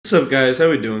What's up, guys? How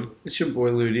we doing? It's your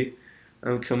boy Ludi.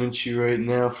 I'm coming to you right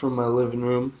now from my living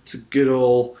room. It's a good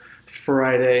old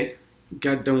Friday.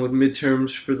 Got done with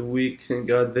midterms for the week. Thank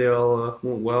God they all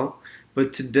went well.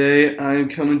 But today I'm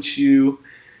coming to you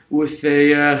with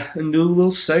a new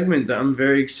little segment that I'm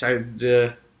very excited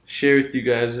to share with you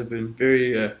guys. I've been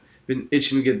been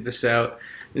itching to get this out.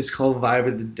 It's called Vibe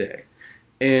of the Day.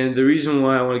 And the reason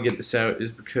why I want to get this out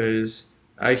is because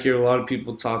I hear a lot of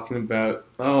people talking about,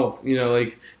 oh,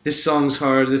 like this song's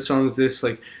hard, this song's this.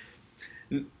 Like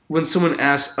when someone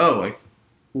asks, oh, like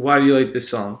why do you like this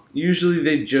song? Usually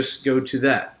they just go to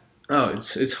that. Oh,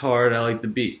 it's hard. I like the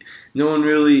beat. No one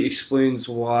really explains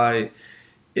why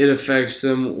it affects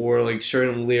them or like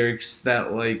certain lyrics that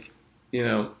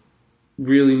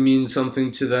really mean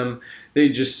something to them. They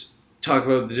just talk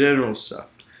about the general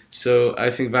stuff. So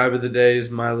I think Vibe of the Day is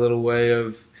my little way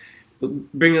of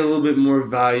bringing a little bit more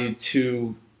value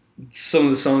to some of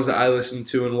the songs that I listen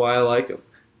to and why I like them.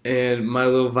 And my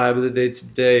little Vibe of the Day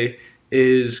today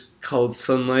is called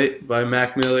Sunlight by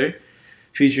Mac Miller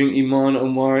featuring Iman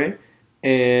Omari.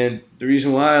 And the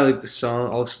reason why I like this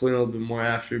song, I'll explain a little bit more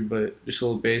after, but just a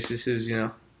little basis is,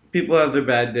 people have their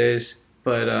bad days,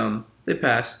 but they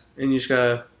pass. And you just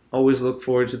gotta always look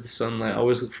forward to the sunlight,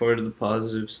 always look forward to the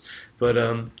positives. But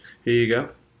here you go.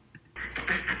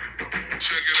 Check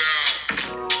it out.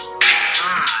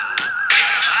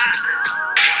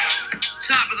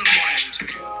 Top of the morning to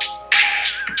you.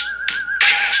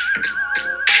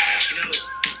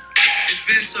 It's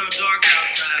been so dark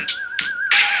outside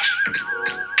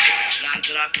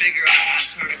that I figure I'd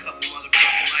turn a couple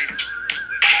motherfucking lights on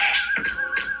real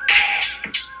quick.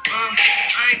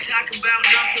 I ain't talking about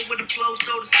nothing with a flow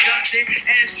so disgusting.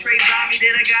 Ashtray by me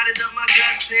that I gotta dump my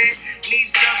guts in. Need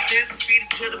substance, feed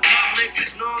it to the public.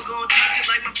 No, I'm gonna touch it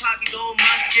like my poppy's old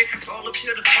musket. Roll up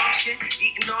to the function,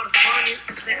 eating all the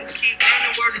funnest. Sentence keep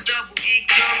running, word to double E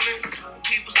Cummins. When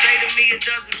people say to me it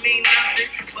doesn't mean nothing.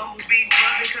 Bumblebees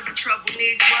buzzing cause the trouble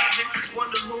needs loving.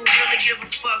 Wonder who really give a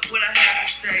fuck what I have to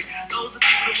say. Those are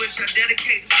people to which I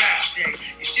dedicate this rap today.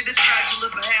 Your shit is fragile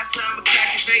if a halftime a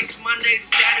crack your face. Monday to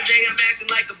Saturday I'm acting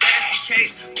like a basket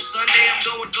case. On Sunday I'm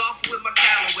going golfing with my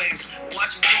Callaways.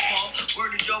 Watching football,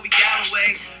 word to Joey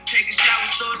Galloway. Take a shower,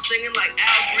 start singing like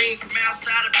Al Green. From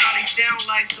outside I probably sound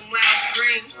like some loud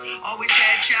screams. Always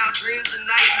had child dreams and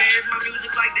nightmares. My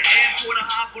music like the airport, I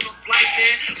hop on a flight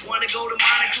there. Wanna go to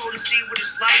Monaco to see what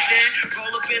it's like there.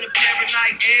 Roll up in a pair of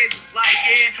Nike Airs, it's like,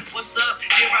 yeah, what's up?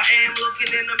 Here I am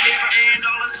looking in the mirror and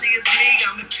all I see is me.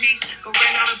 I'm in peace, go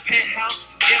rent out a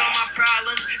penthouse. Get all my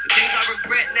problems, the things I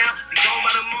regret now. Be gone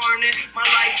by the morning, my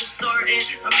life is starting.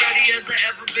 I'm ready as I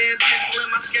ever been. Pencil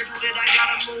in my schedule that I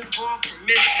gotta move on from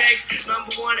mistakes. #1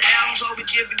 albums, always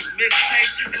giving you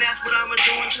mixtapes. And that's what I'ma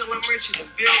do until I'm richer than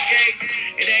Bill Gates.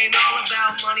 It ain't all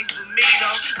about money for me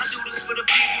though. I do this for the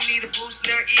people who need a boost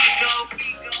in their ego.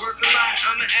 Work a lot,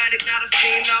 I'm an addict, not a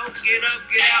pheno. Get up,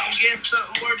 get out, and get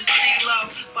something word to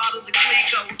CeeLo. Bottles of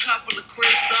Clico, a couple of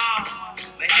Cristal.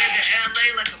 They head to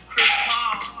LA like I'm Chris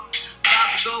Paul.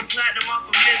 About to go platinum off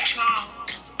a missed call.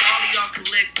 So all of y'all can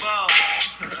lick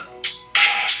balls.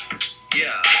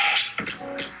 Yeah.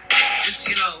 Just,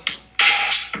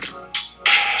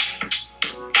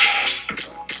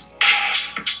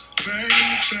 burn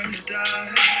from the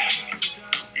dark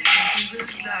into the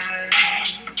light.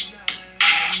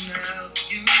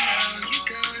 You know you're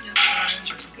gonna find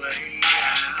your way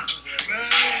out.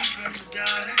 Burn from the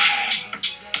dark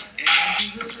into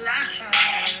the light.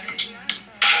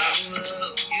 Oh,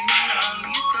 you know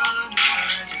you're gonna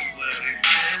find your way.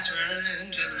 Let's run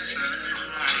to the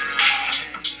sunlight.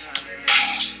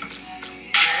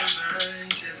 Let's run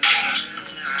to the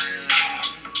sunlight.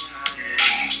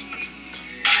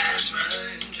 Let's run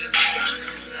to the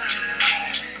sunlight.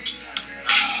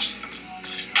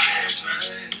 Let's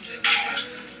run to the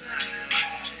sunlight.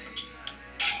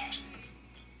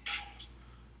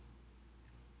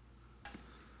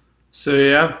 So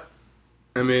yeah,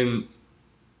 I mean,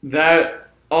 that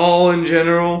all in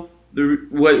general,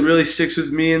 what really sticks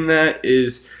with me in that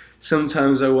is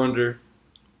sometimes I wonder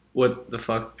what the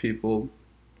fuck people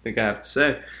think I have to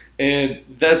say. And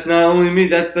that's not only me,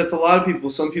 that's a lot of people.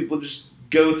 Some people just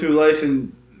go through life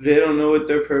and they don't know what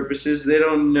their purpose is. They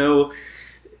don't know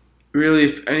really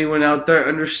if anyone out there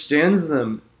understands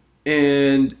them.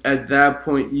 And at that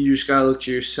point, you just gotta look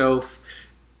to yourself.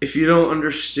 If you don't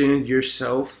understand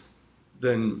yourself,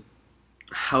 then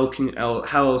how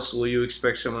else will you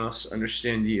expect someone else to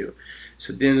understand you?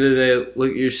 So at the end of the day,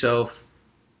 look at yourself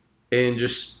and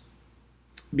just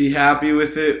be happy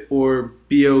with it or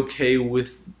be okay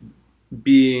with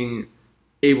being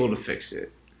able to fix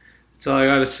it. That's all I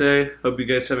gotta say. Hope you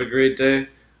guys have a great day.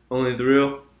 Only the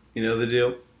real. You know the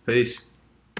deal. Peace.